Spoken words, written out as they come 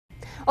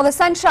Well, the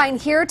sunshine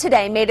here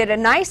today made it a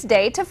nice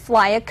day to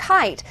fly a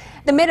kite.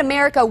 The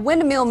Mid-America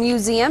Windmill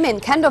Museum in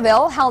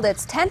Kendallville held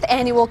its 10th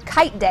annual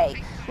Kite Day.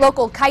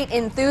 Local kite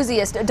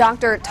enthusiast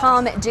Dr.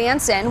 Tom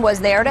Jansen was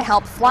there to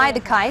help fly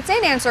the kites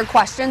and answer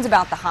questions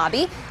about the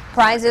hobby.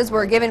 Prizes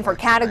were given for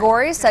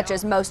categories such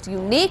as most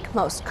unique,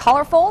 most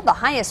colorful, the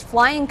highest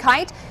flying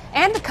kite,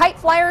 and the kite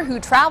flyer who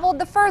traveled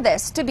the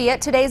furthest to be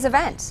at today's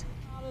event.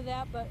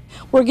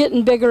 We're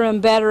getting bigger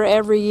and better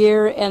every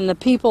year, and the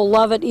people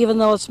love it, even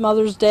though it's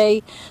Mother's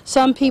Day.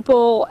 Some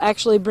people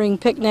actually bring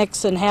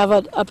picnics and have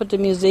it up at the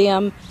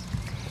museum.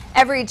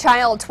 Every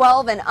child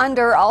 12 and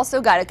under also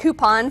got a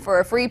coupon for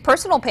a free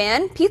personal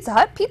pan Pizza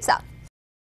Hut pizza.